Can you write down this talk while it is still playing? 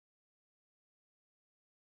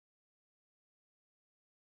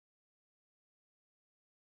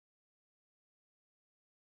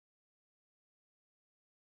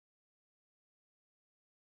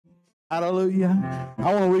Hallelujah.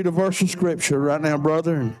 I want to read a verse of scripture right now,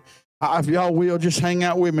 brother. And if y'all will, just hang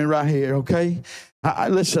out with me right here, okay?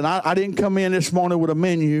 Listen, I didn't come in this morning with a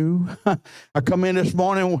menu. I come in this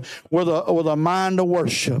morning with a mind to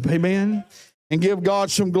worship, amen, and give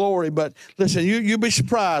God some glory. But listen, you'll be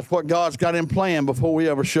surprised what God's got in plan before we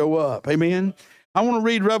ever show up, amen. I want to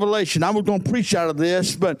read Revelation. I was going to preach out of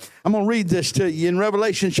this, but I'm going to read this to you in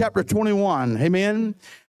Revelation chapter 21, amen.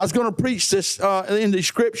 I was going to preach this in the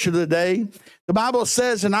scripture today. The Bible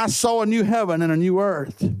says, and I saw a new heaven and a new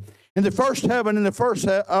earth. And the first heaven and the first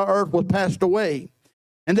earth was passed away.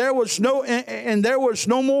 And there was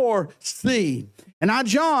no more sea. And I,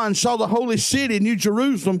 John, saw the holy city, New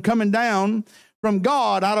Jerusalem, coming down from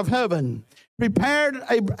God out of heaven, prepared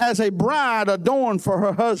as a bride adorned for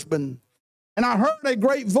her husband. And I heard a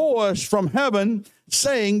great voice from heaven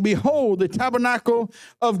saying, behold, the tabernacle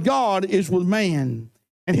of God is with man.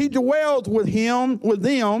 And he dwelled with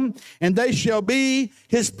them, and they shall be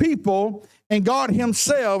his people, and God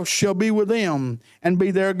himself shall be with them, and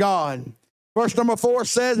be their God. Verse number 4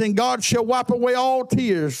 says, and God shall wipe away all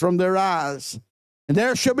tears from their eyes. And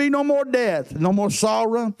there shall be no more death, no more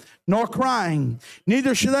sorrow, nor crying.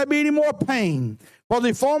 Neither shall there be any more pain, for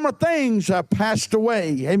the former things are passed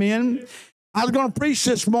away. Amen. I was going to preach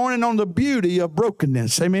this morning on the beauty of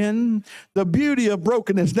brokenness. Amen. The beauty of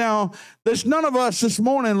brokenness. Now, there's none of us this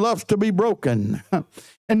morning loves to be broken.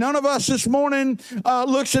 And none of us this morning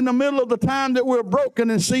looks in the middle of the time that we're broken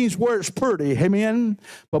and sees where it's pretty. Amen.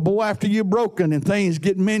 But boy, after you're broken and things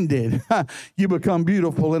get mended, you become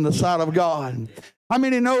beautiful in the sight of God. How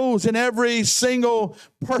many knows in every single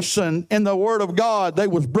person in the Word of God, they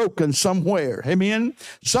was broken somewhere? Amen?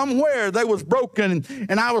 Somewhere they was broken.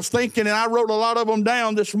 And I was thinking, and I wrote a lot of them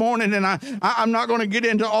down this morning, and I'm not going to get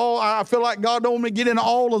into all. I feel like God don't want me to get into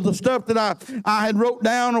all of the stuff that I had wrote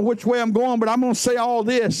down or which way I'm going, but I'm going to say all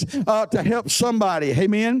this to help somebody.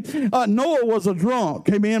 Amen? Noah was a drunk.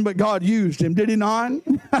 Amen? But God used him. Did he not?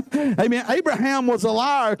 Amen? Abraham was a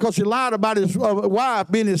liar because he lied about his wife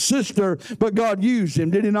being his sister, but God used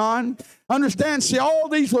him, did he not? Understand, see, all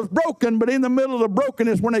these was broken, but in the middle of the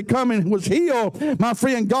brokenness, when they come and was healed, my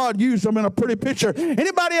friend, God used them in a pretty picture.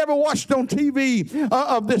 Anybody ever watched on TV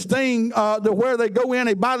of this thing where they go in,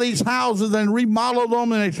 they buy these houses and remodel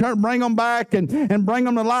them, and they bring them back and bring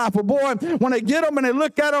them to life? Well, boy, when they get them and they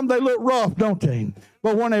look at them, they look rough, don't they?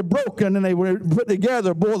 But when they're broken and they were put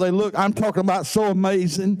together, boy, they look, I'm talking about so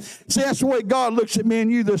amazing. See, that's the way God looks at me and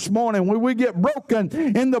you this morning. When we get broken,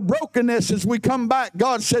 in the brokenness, as we come back,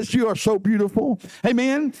 God says, you are so beautiful.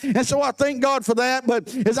 Amen? And so I thank God for that.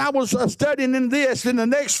 But as I was studying in this, in the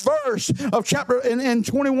next verse of chapter in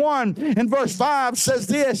 21, in verse 5 says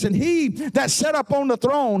this, and he that sat up on the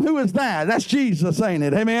throne, who is that? That's Jesus, ain't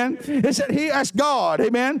it? Amen? It said that's God.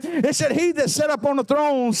 Amen? It said he that sat up on the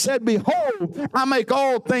throne said, behold, I make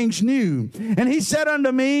all things new. And he said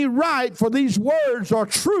unto me, write, for these words are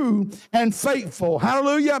true and faithful.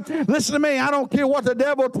 Hallelujah. Listen to me. I don't care what the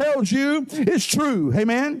devil tells you. It's true.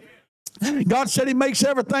 Amen. God said he makes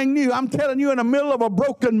everything new. I'm telling you, in the middle of a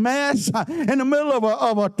broken mess, in the middle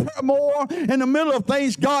of a turmoil, in the middle of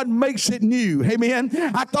things, God makes it new. Amen.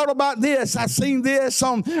 I thought about this. I seen this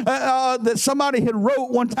on that somebody had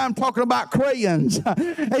wrote one time talking about crayons.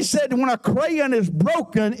 They said when a crayon is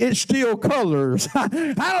broken, it still colors.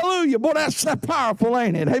 Hallelujah. Boy, that's powerful,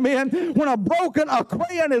 ain't it? Amen. When a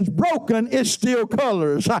crayon is broken, it still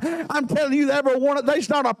colors. I'm telling you, there's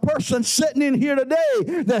not a person sitting in here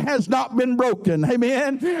today that has not been broken.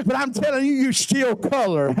 Amen. But I'm telling you, you still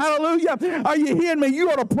color. Hallelujah. Are you hearing me?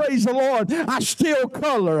 You ought to praise the Lord. I still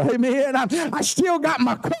color. Amen. I still got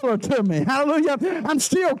my color to me. Hallelujah. I'm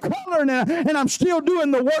still coloring and I'm still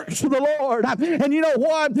doing the works of the Lord. And you know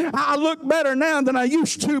what? I look better now than I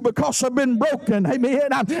used to because I've been broken. Amen.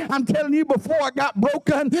 I'm telling you, before I got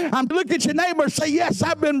broken, look at your neighbor and say, yes,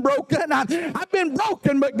 I've been broken. I've been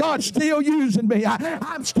broken, but God's still using me.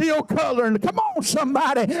 I'm still coloring. Come on,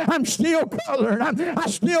 somebody. I'm still coloring. I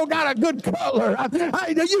still got a good color.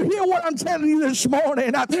 Do you hear what I'm telling you this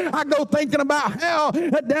morning? I go thinking about how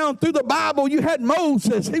down through the Bible you had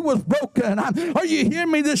Moses. He was broken. Are you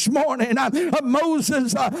hearing me this morning?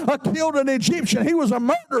 Moses killed an Egyptian. He was a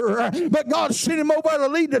murderer, but God sent him over to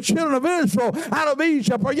lead the children of Israel out of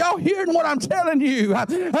Egypt. Are y'all hearing what I'm telling you?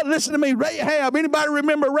 Listen to me. Rahab. Anybody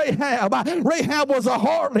remember Rahab? Rahab was a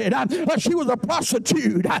harlot. She was a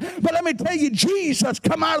prostitute. But let me tell you, Jesus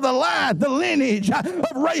come out of the lineage of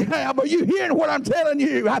Rahab. Are you hearing what I'm telling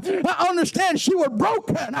you? I understand she was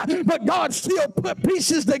broken, but God still put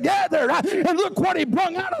pieces together. And look what he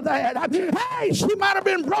brought out of that. Hey, she might have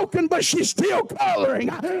been broken, but she's still coloring.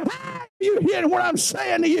 Hey, You hear what I'm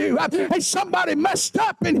saying to you? Hey, somebody messed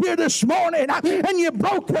up in here this morning and you're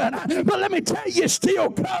broken. But let me tell you,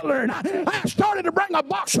 still coloring. I started to bring a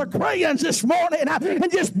box of crayons this morning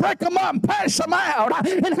and just break them up and pass them out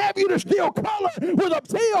and have you to still color with a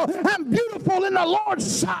feel I'm beautiful in the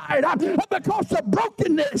Lord's sight because the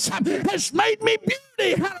brokenness has made me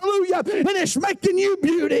beauty. Hallelujah. And it's making you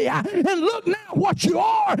beauty. And look now what you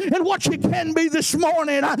are and what you can be this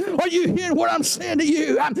morning. Are you hearing what I'm saying to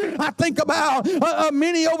you? I think about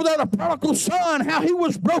many over there, the prodigal son, how he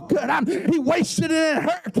was broken. He wasted an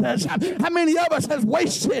inheritance. How many of us has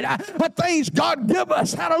wasted the things God give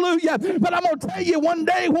us? Hallelujah. But I'm going to tell you, one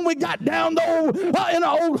day when we got down in an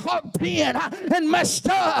old hog pen and messed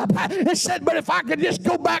up and said, but if I could just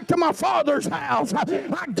go back to my father's house,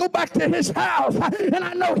 I'd go back to his house and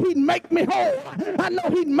I know he'd make me whole. I know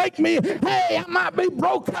he'd make me, hey, I might be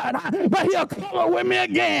broken, but he'll color with me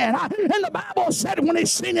again. And the Bible said when he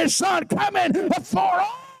seen his son coming afar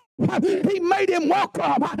off, he made him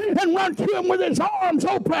welcome and run to him with his arms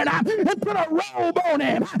open and put a robe on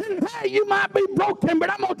him. Hey, you might be broken, but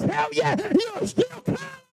I'm going to tell you, you're still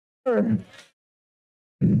covered.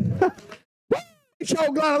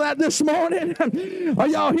 Y'all glad of that this morning? Are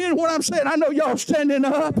y'all hearing what I'm saying? I know y'all standing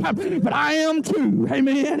up, but I am too.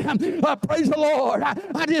 Amen. Praise the Lord.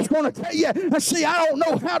 I just want to tell you, see, I don't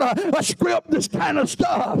know how to script this kind of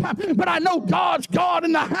stuff, but I know God's God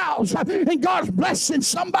in the house, and God's blessing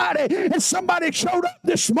somebody, and somebody showed up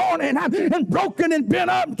this morning and broken and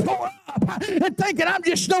bent up and tore up and thinking I'm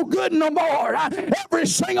just no good no more. Every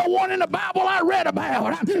single one in the Bible I read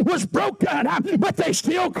about was broken, but they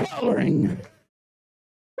still coloring.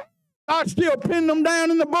 God still pinned them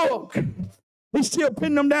down in the book. He still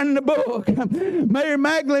pinned them down in the book. Mary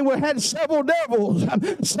Magdalene had several devils.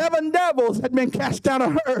 7 devils had been cast out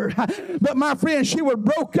of her. But my friend, she was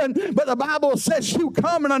broken. But the Bible says she would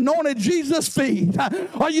come and anointed Jesus' feet.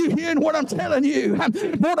 Are you hearing what I'm telling you?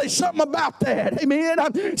 Boy, there's something about that. Amen.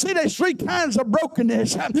 See, there's 3 kinds of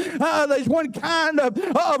brokenness. There's one kind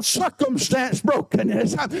of circumstance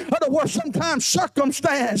brokenness. Otherwise, sometimes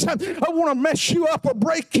circumstance I want to mess you up or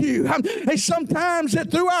break you. And sometimes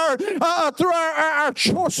through our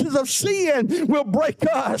choices of sin will break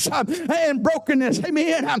us and brokenness.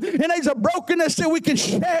 Amen. And there's a brokenness that we can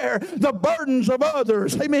share the burdens of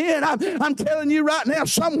others. Amen. I'm telling you right now,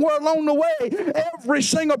 somewhere along the way, every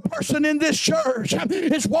single person in this church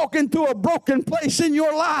is walking through a broken place in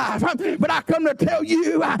your life. But I come to tell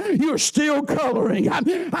you, you're still coloring.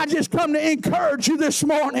 I just come to encourage you this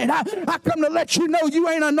morning. I come to let you know you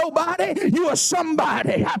ain't a nobody, you are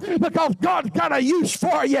somebody. Because God's got a use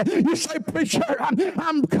for you. You say, preacher,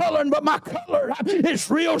 I'm coloring, but my color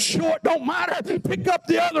is real short. Don't matter. Pick up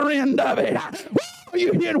the other end of it.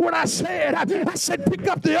 You hear what I said? I said pick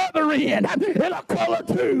up the other end. It'll color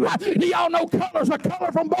too. Do y'all know colors are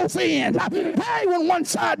color from both ends? Hey, when one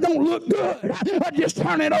side don't look good, just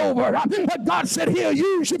turn it over. God said he'll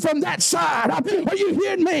use you from that side. Are you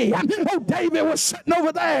hearing me? Oh, David was sitting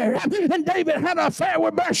over there, and David had an affair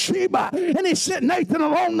with Bathsheba, and he sent Nathan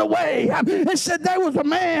along the way and said there was a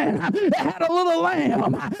man that had a little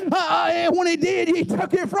lamb, and when he did, he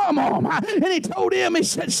took it from him, and he told him, he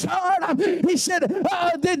said, son, he said,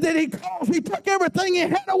 did he cause? He took everything he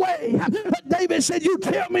had away. David said, you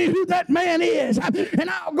tell me who that man is, and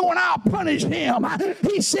I'll go and I'll punish him.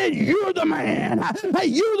 He said, you're the man. Hey,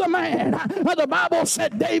 you're the man. The Bible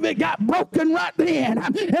said David got broken right then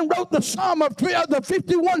and wrote the Psalm of the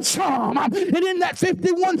 51 Psalm. And in that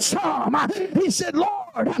 51 Psalm, he said,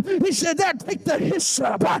 Lord, he said, that take the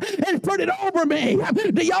hyssop and put it over me.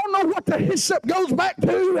 Do y'all know what the hyssop goes back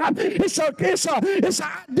to? It's an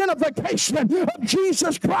identification of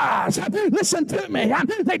Jesus Christ. Listen to me.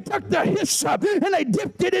 They took the hyssop and they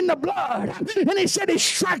dipped it in the blood. And he said he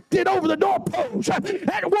struck it over the doorpost.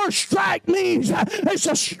 That word strike means it's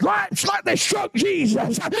a stripes like they struck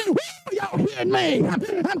Jesus. Y'all hearing me?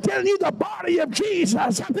 I'm telling you, the body of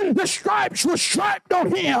Jesus, the stripes were striped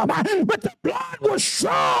on him, but the blood was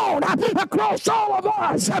thrown across all of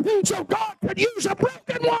us so God could use a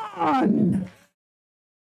broken one.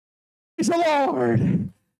 Praise the Lord.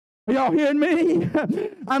 Are y'all hearing me?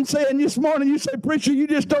 I'm saying this morning, you say, preacher, you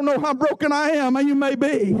just don't know how broken I am. And you may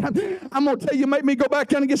be. I'm going to tell you, make me go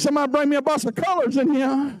back in and get somebody bring me a box of colors in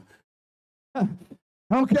here. I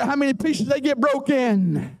don't care how many pieces they get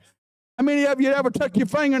broken. How many of you ever took your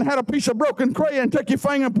finger and had a piece of broken crayon, took your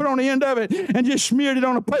finger and put on the end of it and just smeared it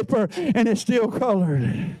on a paper and it's still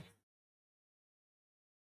colored?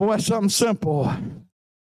 Boy, that's something simple.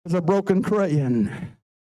 It's a broken crayon,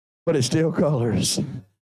 but it still colors.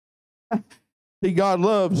 See, God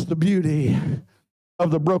loves the beauty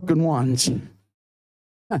of the broken ones.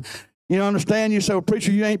 You understand? You say, well,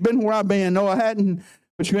 preacher, you ain't been where I've been. No, I hadn't,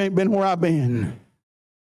 but you ain't been where I've been.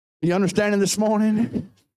 You understanding this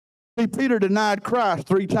morning? See, Peter denied Christ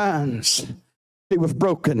 3 times. He was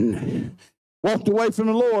broken. Walked away from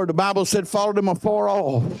the Lord. The Bible said, followed him afar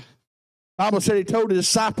off. The Bible said he told his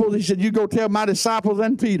disciples, he said, you go tell my disciples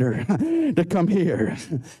and Peter to come here.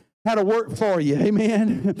 How to work for you.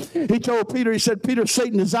 Amen. He told Peter, he said, Peter,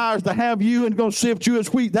 Satan desires to have you and going to sift you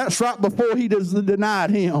as wheat. That's right before he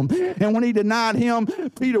denied him. And when he denied him,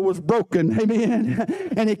 Peter was broken.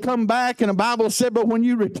 Amen. And he come back and the Bible said, but when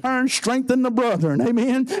you return, strengthen the brethren.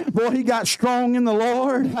 Amen. Boy, he got strong in the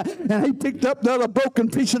Lord and he picked up the other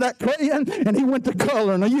broken piece of that clay and he went to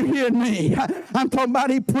coloring. Are you hearing me? I'm talking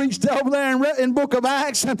about he preached over there in book of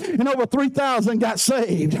Acts and over 3,000 got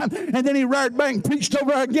saved. And then he rode back and preached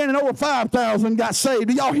over again and over 5,000 got saved.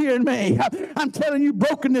 Are y'all hearing me? I'm telling you,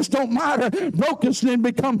 brokenness don't matter. Brokenness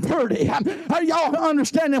become pretty. Are y'all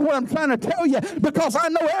understanding what I'm trying to tell you? Because I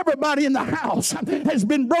know everybody in the house has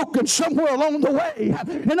been broken somewhere along the way.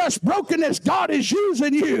 In us brokenness, God is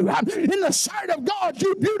using you. In the sight of God,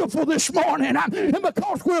 you're beautiful this morning. And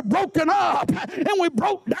because we're broken up and we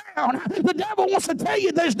broke down, the devil wants to tell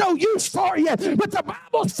you there's no use for you. But the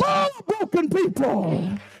Bible's full of broken people.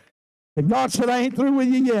 And God said, I ain't through with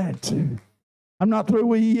you yet. I'm not through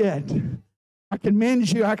with you yet. I can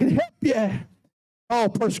mend you. I can help you. Oh,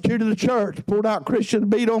 persecuted the church, pulled out Christians,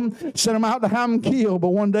 beat them, sent them out to have them killed. But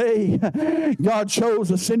one day, God chose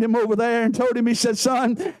to send him over there and told him, he said,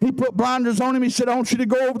 son, he put blinders on him. He said, I want you to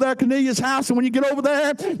go over there to Cornelius' house. And when you get over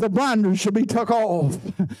there, the blinders should be took off.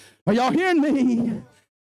 Are y'all hearing me?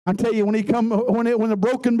 I tell you, when the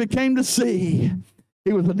broken became to see,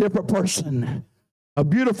 he was a different person. A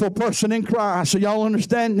beautiful person in Christ. So y'all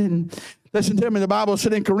understanding? Listen to me. The Bible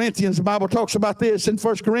said in Corinthians, the Bible talks about this in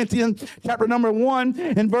 1 Corinthians chapter number 1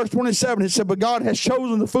 and verse 27. It said, but God has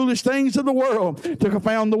chosen the foolish things of the world to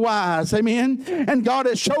confound the wise. Amen. And God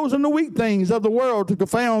has chosen the weak things of the world to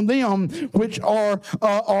confound them which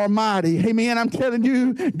are mighty. Amen. I'm telling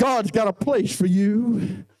you, God's got a place for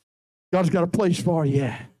you. God's got a place for you.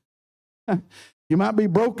 You might be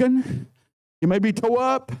broken. You may be tore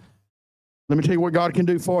up. Let me tell you what God can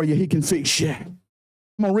do for you. He can fix you. I'm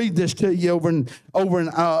going to read this to you over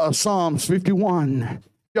in Psalms 51.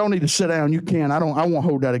 Y'all need to sit down. You can. I won't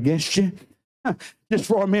hold that against you. Just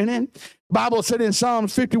for a minute. The Bible said in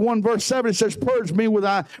Psalms 51 verse 7, it says, purge me with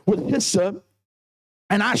hyssop,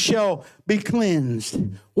 and I shall be cleansed.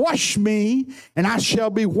 Wash me, and I shall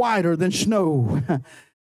be whiter than snow.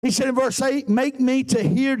 He said in verse 8, make me to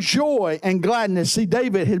hear joy and gladness. See,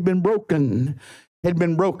 David had been broken.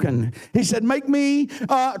 He said, make me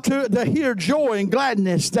to hear joy and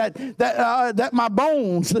gladness that my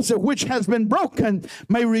bones, which has been broken,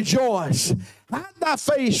 may rejoice. Hide thy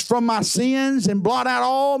face from my sins and blot out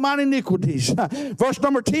all mine iniquities. Verse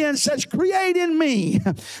number 10 says, create in me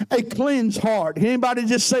a cleansed heart. Anybody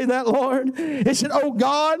just say that, Lord? It said, oh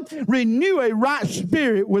God, renew a right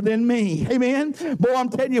spirit within me. Amen. Boy, I'm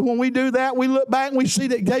telling you, when we do that, we look back and we see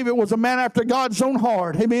that David was a man after God's own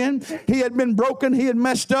heart. Amen. He had been broken. He had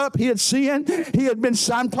messed up. He had sinned. He had been,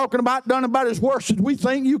 I'm talking about, done about as worse as we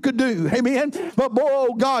think you could do. Amen. But boy,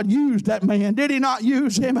 oh, God used that man. Did he not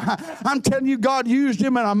use him? I'm telling you, God used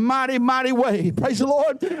him in a mighty, mighty way. Praise the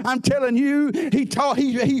Lord. I'm telling you, he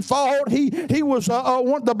fought. He was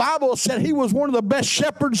the Bible said he was one of the best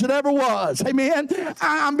shepherds that ever was. Amen.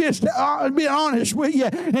 I'm being honest with you.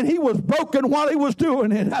 And he was broken while he was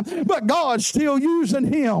doing it. But God's still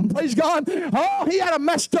using him. Praise God. Oh, he had a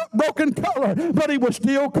messed up, broken color, but he was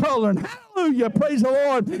still coloring. Hallelujah. Praise the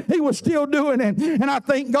Lord. He was still doing it. And I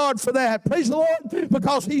thank God for that. Praise the Lord.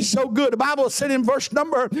 Because he's so good. The Bible said in verse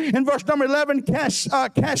number 11,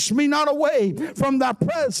 cast me not away from thy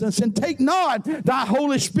presence, and take not thy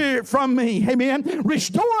Holy Spirit from me. Amen.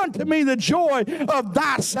 Restore unto me the joy of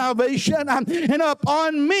thy salvation, and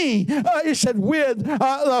upon me, it said, with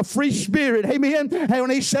a free spirit. Amen. And when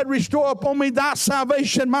he said, restore upon me thy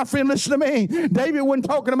salvation, my friend, listen to me. David wasn't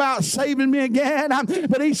talking about saving me again,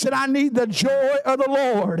 but he said, I need the joy of the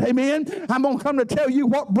Lord. Amen. I'm going to come to tell you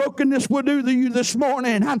what brokenness will do to you this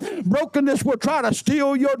morning. Brokenness will try to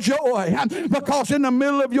steal your joy, because in the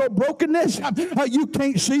middle of your brokenness, you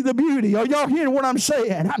can't see the beauty. Are y'all hearing what I'm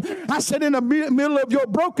saying? I said in the middle of your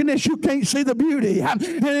brokenness, you can't see the beauty. And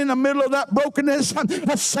in the middle of that brokenness,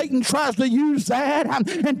 Satan tries to use that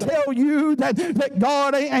and tell you that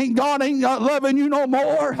God ain't loving you no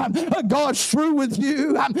more. God's through with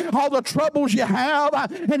you. All the troubles you have,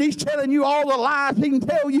 and he's telling you you all the lies he can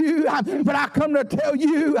tell you. But I come to tell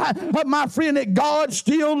you, my friend, that God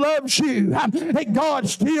still loves you. That God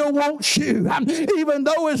still wants you. Even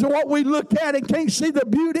though it's what we look at and can't see the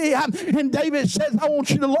beauty. And David says, I want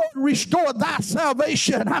you to, Lord, restore thy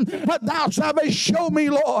salvation. Thou salvation, show me,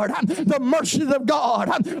 Lord, the mercies of God.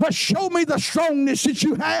 Show me the strongness that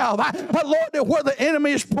you have. Lord, that where the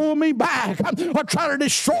enemy is pulling me back or trying to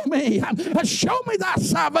destroy me. Show me thy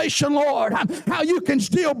salvation, Lord. How you can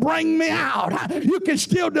still bring me out. You can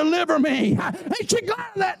still deliver me. Ain't you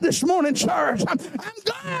glad of that this morning, church? I'm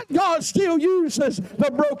glad God still uses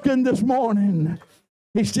the broken this morning.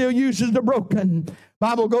 He still uses the broken.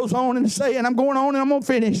 Bible goes on and say, and I'm going on and I'm going to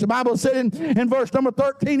finish. The Bible said in verse number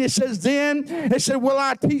 13, it says, then, it said, will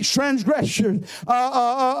I teach transgressors?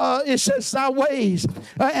 It says, thy ways,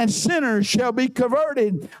 and sinners shall be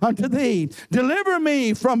converted unto thee. Deliver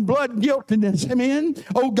me from blood guiltiness. Amen.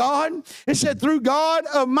 O God, it said, through God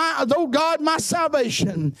of my, though God my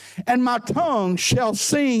salvation, and my tongue shall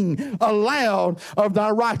sing aloud of thy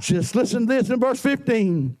righteousness. Listen to this in verse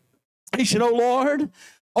 15. He said, O Lord,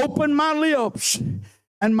 open my lips,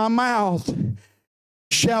 and my mouth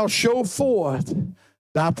shall show forth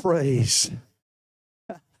thy praise.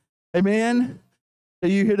 Amen. So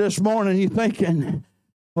you here this morning, you're thinking,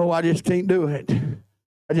 oh, I just can't do it.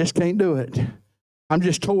 I just can't do it. I'm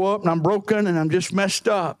just tore up and I'm broken and I'm just messed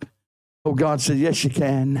up. Oh, God said, yes, you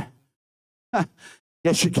can.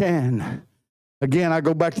 Yes, you can. Again, I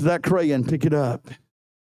go back to that crayon, pick it up,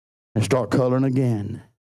 and start coloring again.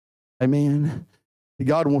 Amen.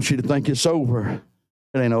 God wants you to think it's over.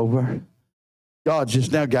 It ain't over. God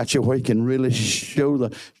just now got you where he can really feel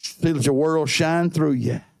the world shine through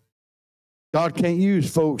you. God can't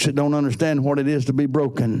use folks that don't understand what it is to be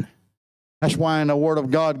broken. That's why in the Word of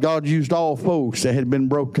God, God used all folks that had been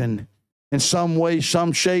broken. In some way,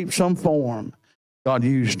 some shape, some form, God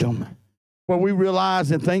used them. Where we realize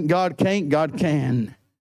and think God can't, God can.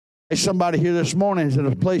 There's somebody here this morning is at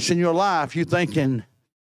a place in your life you're thinking,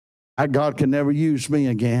 God can never use me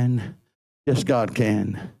again. Yes, God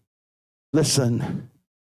can. Listen,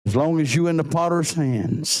 as long as you're in the potter's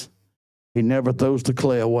hands, he never throws the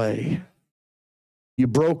clay away. You're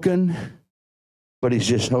broken, but he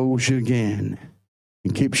just holds you again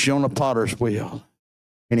and keeps you on the potter's wheel,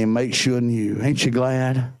 and he makes you anew. Ain't you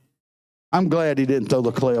glad? I'm glad he didn't throw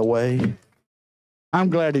the clay away. I'm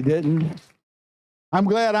glad he didn't. I'm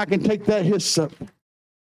glad I can take that hyssop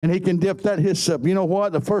and he can dip that hyssop. You know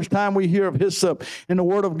what? The first time we hear of hyssop in the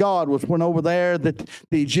Word of God was when over there that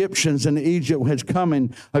the Egyptians and Egypt was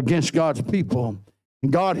coming against God's people.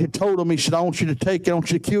 And God had told them, he said, I want you to take it. I want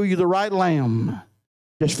you to kill you the right lamb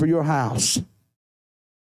just for your house.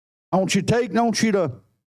 I want you to take, and I want you to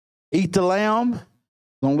eat the lamb.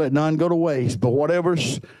 Don't let none go to waste. But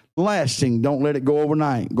whatever's lasting, don't let it go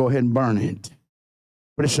overnight. Go ahead and burn it.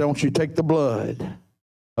 But he said, I want you to take the blood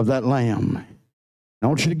of that lamb. I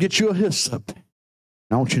want you to get you a hyssop.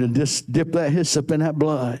 I want you to just dip that hyssop in that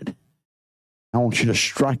blood. I want you to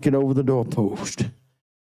strike it over the doorpost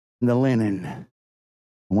and the linen. And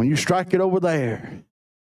when you strike it over there,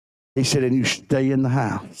 he said, and you stay in the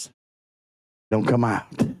house. Don't come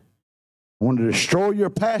out. I want to destroy your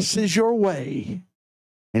passes your way.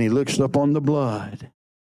 And he looks up on the blood.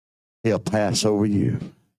 He'll pass over you.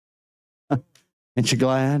 Ain't you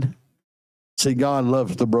glad? See, God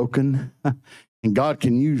loves the broken. And God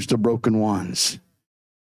can use the broken ones.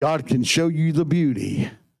 God can show you the beauty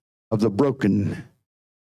of the broken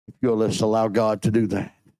if you'll just allow God to do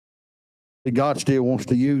that. See, God still wants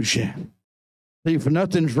to use you. See, if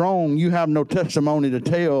nothing's wrong, you have no testimony to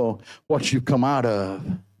tell what you've come out of.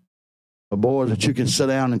 But boy, that you can sit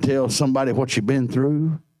down and tell somebody what you've been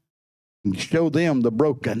through and show them the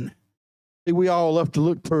broken. See, we all love to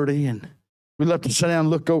look pretty and we love to sit down and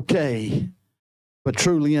look okay. But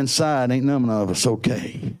truly inside, ain't none of us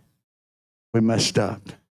okay. We messed up.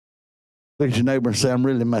 Look at your neighbor and say, I'm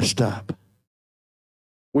really messed up.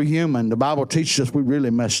 We're human. The Bible teaches us we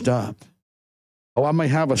really messed up. Oh, I may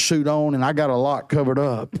have a suit on and I got a lot covered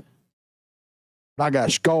up. But I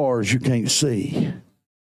got scars you can't see.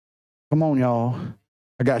 Come on, y'all.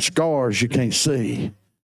 I got scars you can't see.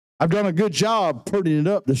 I've done a good job prettying it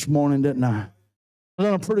up this morning, didn't I? I've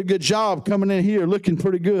done a pretty good job coming in here looking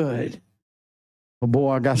pretty good. But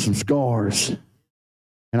boy, I got some scars.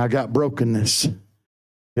 And I got brokenness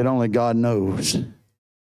that only God knows.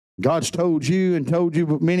 God's told you and told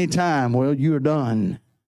you many times, well, you're done.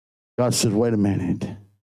 God says, wait a minute.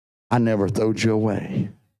 I never throwed you away.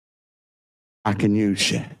 I can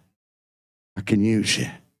use you. I can use you.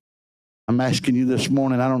 I'm asking you this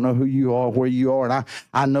morning, I don't know who you are, where you are, and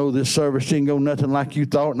I know this service didn't go nothing like you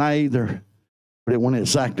thought, and I either. but it went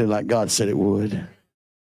exactly like God said it would.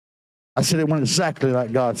 I said it went exactly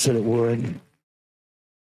like God said it would.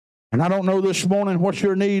 And I don't know this morning what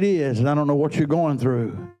your need is, and I don't know what you're going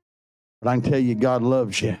through, but I can tell you God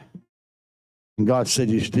loves you. And God said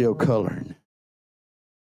you're still coloring.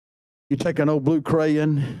 You take an old blue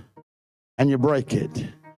crayon and you break it.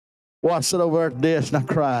 Well, I sat over there at the desk and I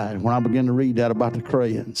cried when I began to read that about the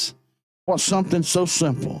crayons. What's something so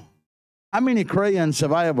simple? How many crayons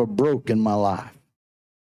have I ever broke in my life?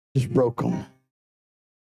 Just broke them.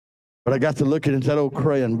 But I got to look into that old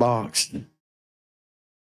crayon box.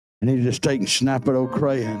 And you just take and snap that old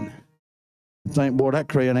crayon and think, boy, that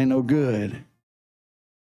crayon ain't no good.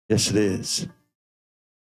 Yes, it is.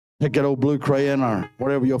 Take that old blue crayon or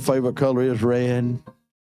whatever your favorite color is, red,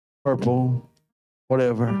 purple,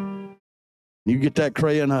 whatever. You get that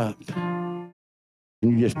crayon up and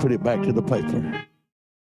you just put it back to the paper.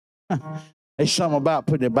 There's something about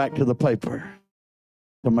putting it back to the paper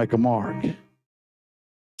to make a mark.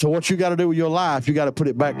 So what you got to do with your life, you got to put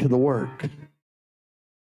it back to the work to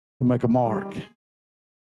make a mark.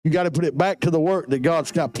 You got to put it back to the work that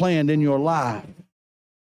God's got planned in your life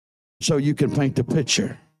so you can paint the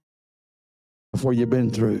picture before you've been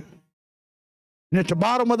through. And at the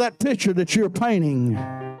bottom of that picture that you're painting,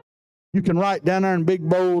 you can write down there in big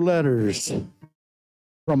bold letters,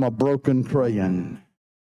 from a broken crayon.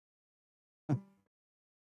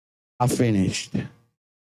 I finished.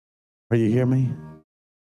 Are you hear me?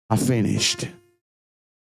 I finished.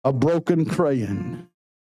 A broken crayon,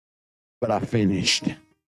 but I finished.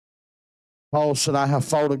 Paul said, I have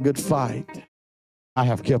fought a good fight. I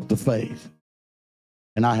have kept the faith.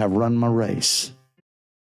 And I have run my race.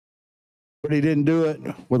 But he didn't do it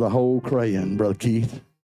with a whole crayon, Brother Keith.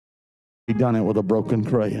 He done it with a broken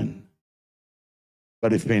crayon.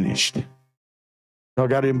 But he finished. Y'all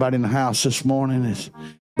got anybody in the house this morning that's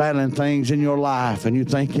battling things in your life and you're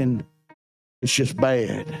thinking it's just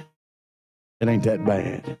bad? It ain't that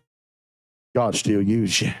bad. God still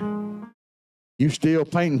uses you. You still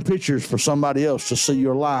painting pictures for somebody else to see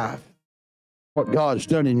your life, what God's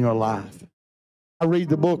done in your life. I read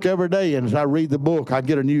the book every day, and as I read the book, I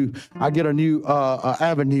get a new avenue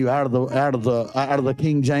out of the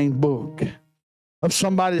King James book of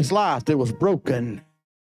somebody's life that was broken,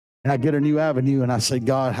 and I get a new avenue, and I say,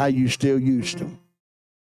 God, how you still used them?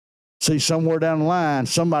 See, somewhere down the line,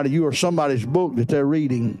 you are somebody's book that they're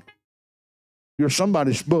reading. You're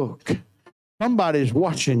somebody's book. Somebody's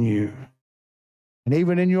watching you, and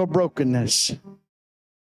even in your brokenness,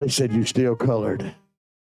 they said you still colored.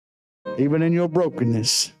 Even in your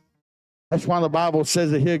brokenness. That's why the Bible says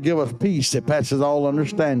that he'll give us peace that passes all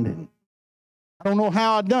understanding. I don't know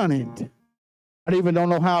how I done it. I even don't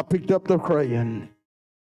know how I picked up the crayon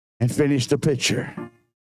and finished the picture.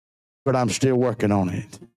 But I'm still working on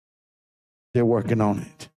it. Still working on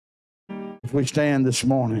it. If we stand this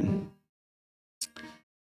morning,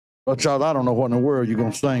 well, child, I don't know what in the world you're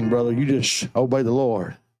going to sing, brother. You just obey the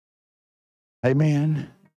Lord. Amen.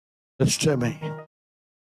 Listen to me.